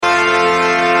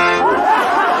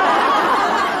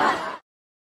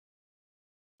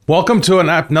Welcome to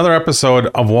another episode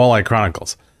of Walleye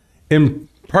Chronicles in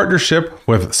partnership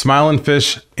with Smile and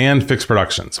Fish and Fix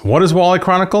Productions. What is Walleye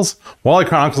Chronicles? Walleye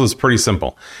Chronicles is pretty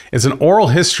simple. It's an oral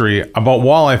history about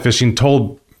walleye fishing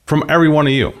told from every one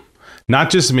of you. Not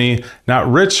just me,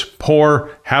 not rich,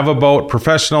 poor, have a boat,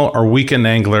 professional, or weekend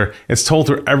angler. It's told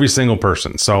through every single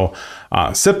person. So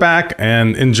sit back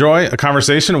and enjoy a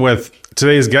conversation with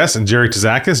today's guest, Jerry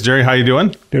Tzakais. Jerry, how you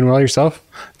doing? Doing well yourself?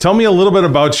 Tell me a little bit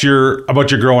about your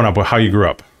growing up, how you grew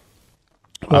up.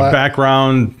 Well,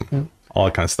 background, all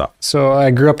that kind of stuff. So I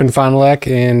grew up in Fond du Lac,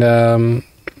 and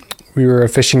we were a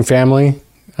fishing family.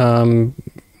 More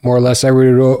or less, we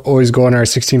would always go on our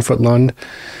 16-foot Lund.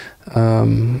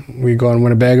 We go on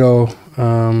Winnebago,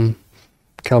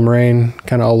 Calmarine,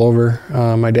 kind of all over.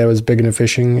 My dad was big into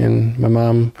fishing, and my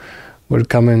mom would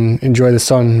come and enjoy the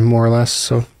sun, more or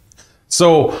less.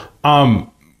 So,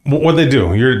 what'd they do?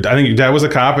 I think your dad was a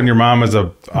cop, and your mom was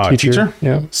a teacher.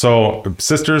 Yeah. So,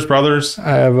 sisters, brothers.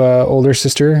 I have an older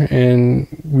sister, and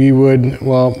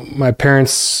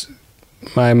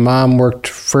my mom worked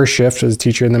first shift as a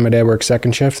teacher, and then my dad worked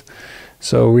second shift.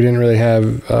 So we didn't really have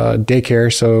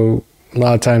daycare. So a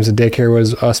lot of times the daycare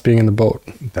was us being in the boat.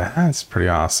 That's pretty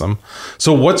awesome.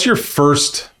 So what's your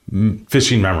first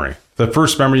fishing memory? The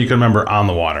first memory you can remember on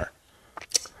the water?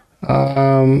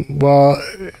 Well,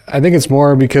 I think it's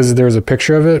more because there was a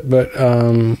picture of it. But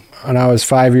when I was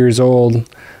 5 years old,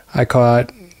 I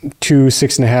caught 2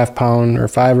 6.5 pound or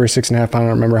 5 or 6.5 pound. I don't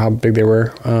remember how big they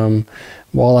were.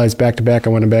 Walleyes back to back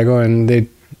on Winnebago, and they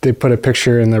put a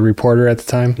picture in the Reporter at the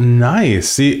time. Nice.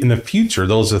 See, in the future,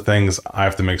 those are things I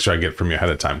have to make sure I get from you ahead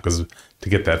of time, because to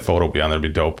get that photo beyond there would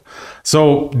be dope.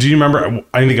 So do you remember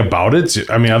anything about it?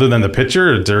 I mean, other than the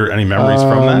picture, is there any memories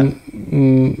from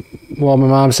that? Well, my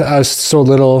mom said I was so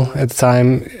little at the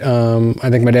time. I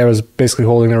think my dad was basically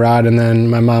holding the rod, and then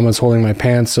my mom was holding my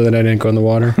pants so that I didn't go in the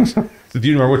water. Do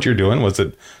you remember what you were doing? Was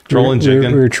it trolling,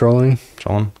 jigging? We were trolling.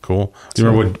 Trolling, cool. Do you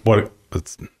remember what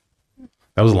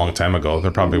that was a long time ago. There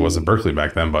probably wasn't Berkeley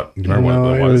back then, but do you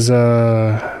remember what it was?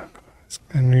 I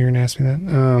knew you were going to ask me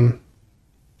that.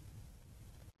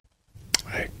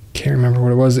 I can't remember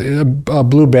what it was. A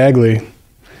blue Bagley.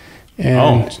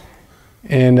 And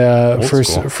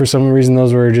for some reason,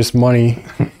 those were just money.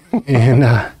 And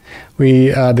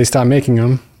they stopped making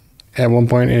them at one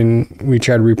point, and we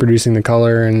tried reproducing the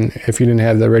color, and if you didn't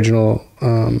have the original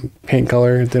paint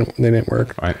color, they didn't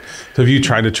work. Right. So have you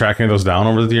tried to track any of those down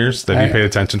over the years? Have you paid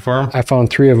attention for them? I found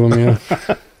 3 of them, yeah.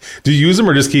 Do you use them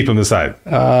or just keep them aside?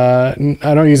 I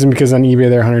don't use them because on eBay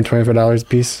they're $125 a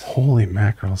piece. Holy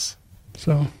mackerels.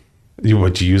 So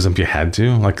would you use them if you had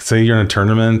to? Like, say you're in a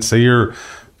tournament, say you're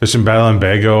fishing Battle and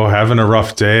Bago, having a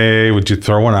rough day, would you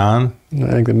throw one on?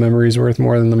 I think the memory's worth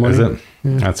more than the money. Is it?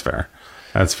 Yeah. That's fair.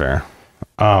 That's fair.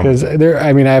 Because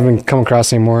I haven't come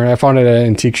across anymore. I found it at an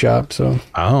antique shop. So.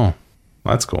 Oh,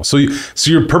 that's cool. So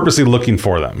you're purposely looking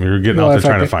for them. You're getting out there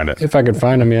trying to find it. If I could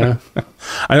find them, yeah.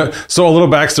 I know. So a little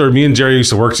backstory. Me and Jerry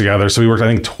used to work together. So we worked, I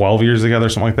think, 12 years together,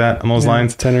 something like that, on those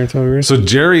lines. 10 or 12 years. So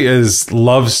Jerry goes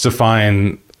to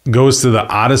the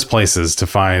oddest places to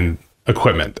find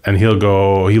equipment, and he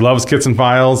loves kits and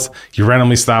files. He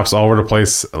randomly stops all over the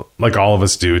place, like all of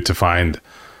us do, to find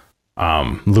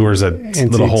lures at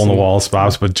little hole in the wall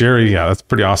spots. But Jerry, that's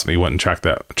pretty awesome. He went and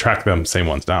track them same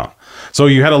ones down. So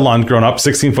you had a Lund growing up,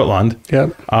 16-foot Lund. Yep.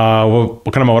 What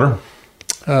kind of motor?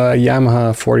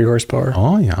 Yamaha 40 horsepower.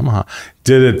 Oh, Yamaha.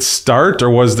 Did it start,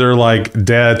 or was there like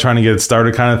dad trying to get it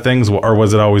started kind of things, or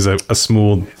was it always a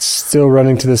smooth? It's still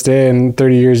running to this day. In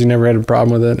 30 years, you never had a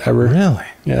problem with it ever. Really?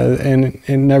 Yeah, and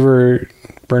it never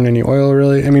burned any oil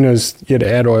really. I mean, you had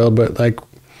to add oil, but like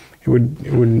it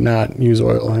would not use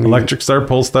oil. I mean, electric start,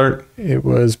 pull start? It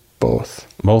was both.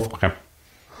 Both? Okay.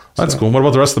 That's cool. What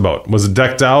about the rest of the boat? Was it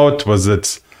decked out? Was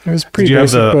it? It was pretty.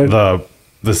 Did you have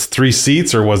the 3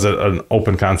 seats, or was it an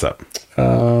open concept?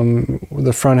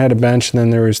 The front had a bench, and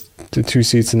then there was the 2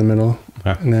 seats in the middle,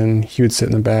 and then he would sit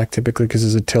in the back typically because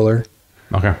it's a tiller.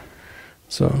 Okay.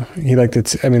 So he liked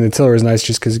it. I mean, the tiller was nice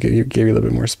just because it gave you a little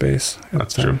bit more space.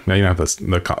 That's true. Yeah, you don't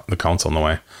have the console in the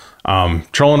way.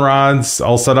 Trolling rods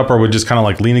all set up, or would just kind of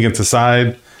like lean against the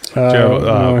side?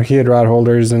 No, he had rod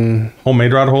holders and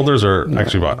homemade rod holders, or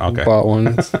actually bought. Okay, bought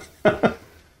ones. But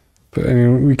I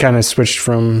mean, we kind of switched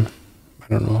from, I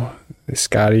don't know,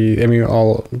 Scotty. I mean,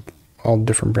 all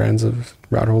different brands of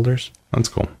rod holders. That's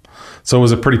cool. So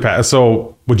was it pretty packed?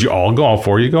 So would you all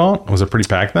 4 of you go out? Was it pretty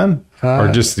packed then? Or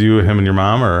just you, him, and your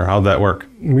mom, or how'd that work?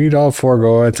 We'd all 4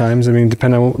 go at times. I mean,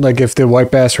 depending on, like, if the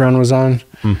white bass run was on,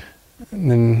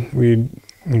 then we'd,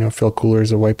 fill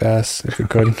coolers of white bass if we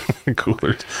could.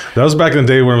 Coolers. That was back in the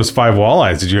day when it was 5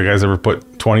 walleyes. Did you guys ever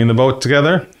put 20 in the boat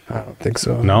together? I don't think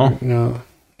so. No? No.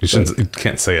 You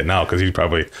can't say it now because we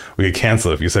could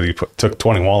cancel it if you said you took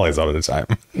 20 walleyes out at a time.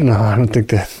 No, I don't think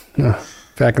that. No.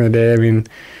 Back in the day, I mean,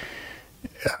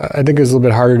 I think it was a little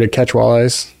bit harder to catch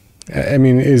walleyes. I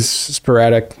mean, it is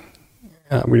sporadic.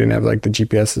 We didn't have like the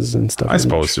GPSs and stuff. I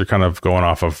suppose you're kind of going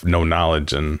off of no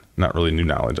knowledge and not really new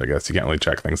knowledge, I guess. You can't really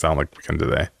check things down like we can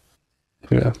today.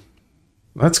 Yeah.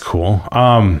 That's cool.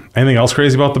 Anything else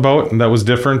crazy about the boat that was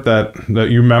different that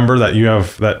you remember that you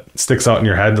have that sticks out in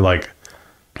your head? Like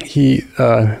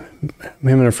him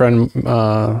and a friend,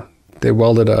 they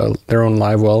welded their own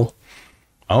live well.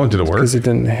 Oh, did it work? Because it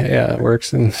didn't. Yeah, it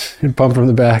works and it pumped from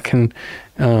the back, and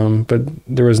but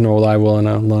there was no live well in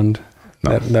a Lund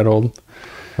that old.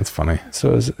 That's funny. So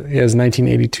it was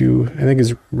 1982. I think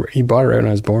he bought it right when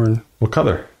I was born. What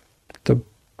color? The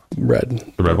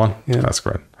red. The red one? Yeah. That's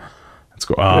red. Let's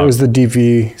go. It was the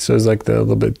DV, so it was like the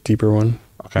little bit deeper one.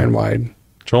 Okay. And wide.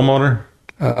 Troll motor?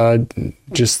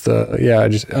 Just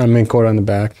a main coat on the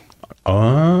back.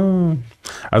 Oh,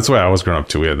 that's the way I was growing up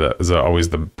too. We had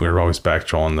we were always back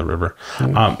trolling the river.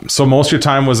 Yeah. So most of your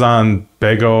time was on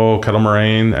Bago, Kettle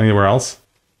Moraine, anywhere else?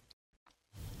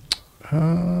 Turtle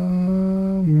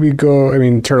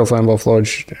Flambeau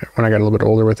Flowage when I got a little bit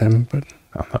older with him, but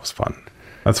that was fun.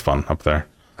 That's fun up there.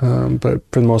 But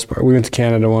for the most part, we went to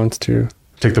Canada once too.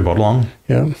 Take the boat along?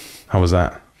 Yeah. How was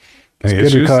that? Any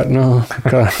It's good. issues?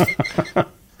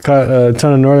 Caught a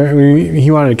ton of northern.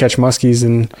 He wanted to catch muskies,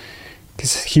 and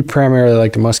because he primarily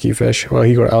liked the muskie fish. Well,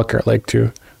 he go to Elkhart Lake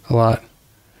too a lot.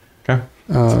 Okay,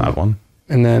 that's an odd one.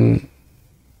 And then,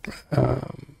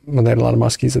 they had a lot of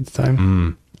muskies at the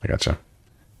time. I gotcha.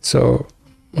 So,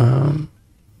 but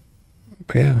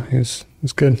yeah, it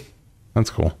was good. That's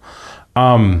cool.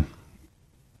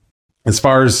 As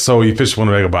far as you fished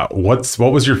Winnebago, about what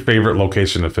was your favorite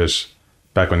location to fish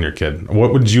back when you're a kid?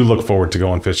 What would you look forward to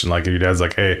going fishing? Like if your dad's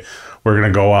like, hey, we're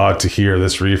gonna go out to here,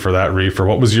 this reef or that reef, or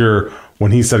what was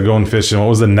when he said going fishing, what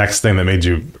was the next thing that made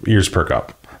you ears perk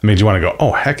up? Made you want to go,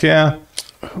 oh heck yeah?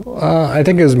 I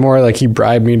think it was more like he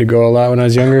bribed me to go a lot when I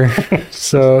was younger.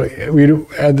 So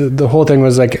the whole thing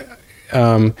was like,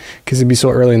 because it'd be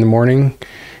so early in the morning,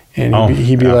 and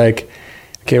he'd be like,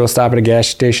 okay, we'll stop at a gas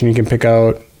station. You can pick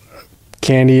out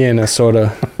candy and a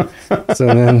soda. So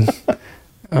then,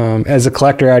 as a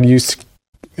collector, I'd used to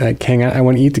like hang out. I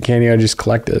wouldn't eat the candy. I'd just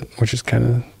collect it, which is kind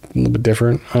of a little bit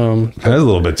different. It is a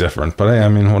little bit different, but I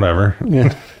mean, whatever.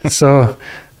 Yeah. So,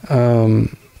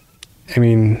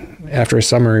 after a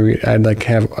summer, I'd like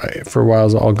have for a while it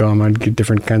was all gum. I'd get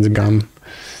different kinds of gum.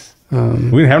 We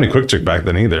didn't have any Quick Chick back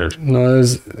then either. No,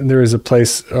 there was a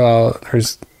place.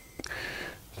 There's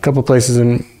a couple places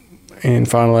in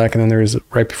Fond du Lac, and then there's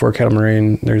right before Kettle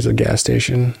Moraine. There's a gas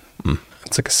station.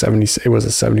 It's like it was a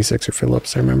 76er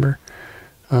Phillips, I remember.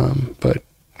 But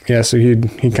yeah, so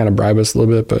he'd kind of bribe us a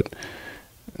little bit,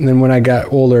 and then when I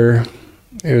got older,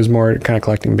 it was more kind of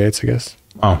collecting baits, I guess.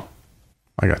 Oh,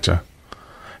 I gotcha.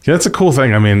 Yeah, that's a cool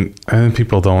thing. I mean, I think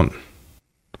people don't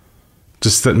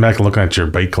just sitting back and looking at your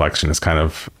bait collection is kind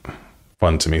of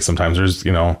fun to me. Sometimes there's,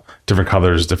 different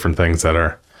colors, different things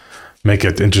that make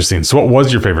it interesting. So what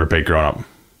was your favorite bait growing up?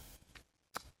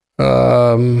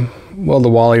 Well, the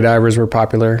walleye divers were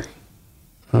popular.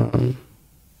 When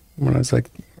I was like,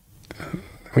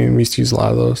 we used to use a lot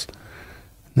of those.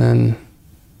 And then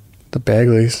the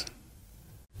Bagleys.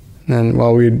 And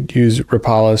then, we'd use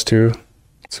Rapalas too.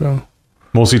 So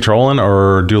mostly trolling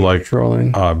or do like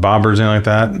trolling, bobbers, anything like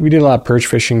that? We did a lot of perch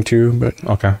fishing too, but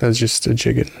okay, that's just a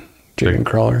jig and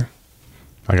crawler.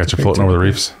 I got you floating over the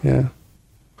reefs. Yeah,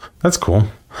 that's cool.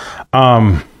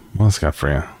 What else I got for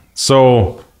you?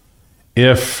 So,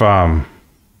 if tell me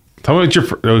what you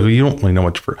don't really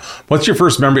know what's your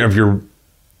first memory of you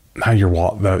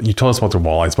told us about the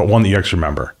walleyes, but one that you actually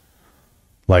remember,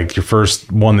 like your first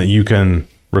one that you can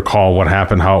recall what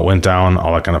happened, how it went down,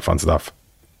 all that kind of fun stuff.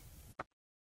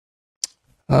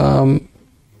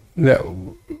 That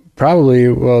probably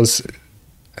was,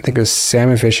 I think it was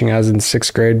salmon fishing. I was in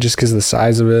 6th grade just because of the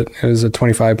size of it. It was a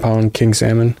 25-pound king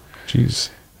salmon. Jeez.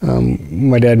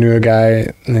 My dad knew a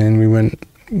guy, and we went.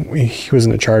 He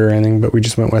wasn't a charter or anything, but we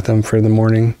just went with him for the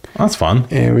morning. That's fun.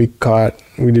 And we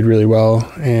did really well.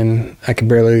 And I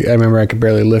remember I could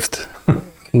barely lift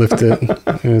it.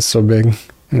 It was so big.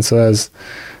 And so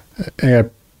I got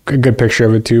a good picture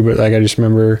of it too, but like I just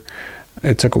remember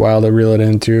it took a while to reel it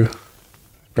in too.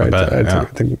 I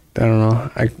don't know.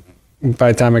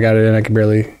 By the time I got it in,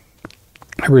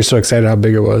 I was so excited how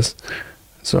big it was.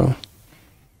 So,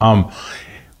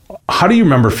 How do you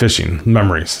remember fishing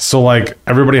memories? So like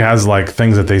everybody has like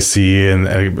things that they see and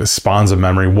it spawns a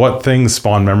memory. What things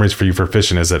spawn memories for you for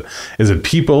fishing? Is it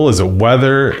people? Is it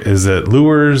weather? Is it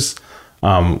lures?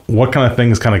 What kind of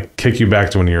things kind of kick you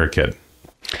back to when you were a kid?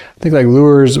 I think like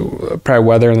lures, probably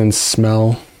weather, and then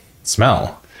smell.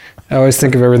 Smell. I always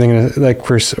think of everything like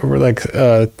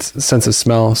sense of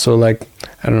smell. So like,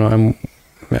 I don't know,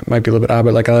 it might be a little bit odd,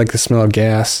 but like I like the smell of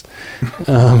gas.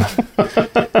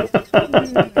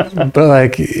 But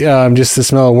like, just the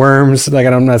smell of worms. Like,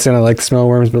 I'm not saying I like the smell of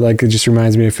worms, but like it just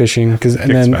reminds me of fishing.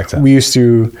 We used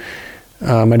to,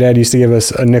 my dad used to give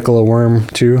us a nickel a worm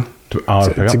too,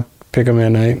 to pick them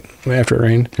at night after it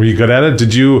rained. Were you good at it?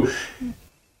 Did you,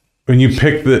 when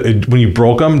you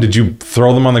broke them, did you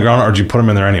throw them on the ground or did you put them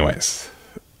in there anyways?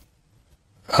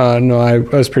 No, I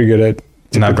was pretty good at.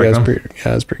 Not breaking them?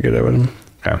 I was pretty good at them.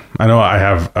 Okay. I know I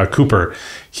have a Cooper.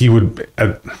 He would,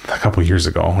 a couple of years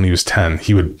ago when he was 10,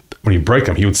 when you break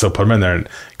them, he would still put them in there and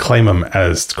claim them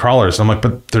as crawlers. And I'm like,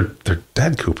 but they're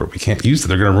dead, Cooper. We can't use it.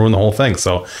 They're going to ruin the whole thing.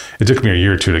 So it took me a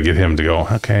year or two to get him to go,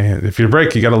 okay, if you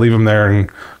break, you got to leave them there and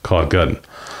call it good.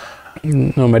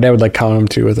 No, my dad would like count them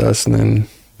too with us. And then,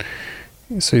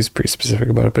 so he's pretty specific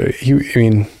about it. But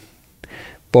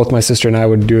both my sister and I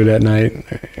would do it at night.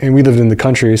 And we lived in the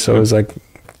country. So it was like,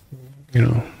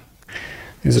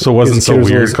 So it wasn't so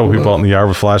weird, a couple people out in the yard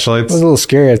with flashlights? It was a little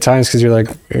scary at times because you're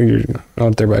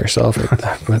out there by yourself.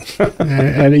 But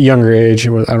at a younger age,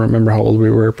 I don't remember how old we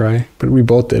were probably, but we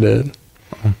both did it.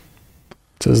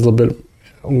 So it was a little bit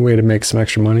a way to make some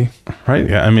extra money. Right,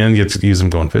 yeah. I mean, you get to use them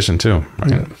going fishing too.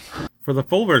 Right? Yeah. For the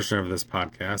full version of this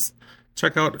podcast,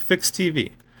 check out Fix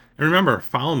TV. And remember,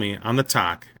 follow me on the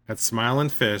talk at Smile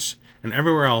and Fish and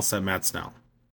everywhere else at Matt Snell.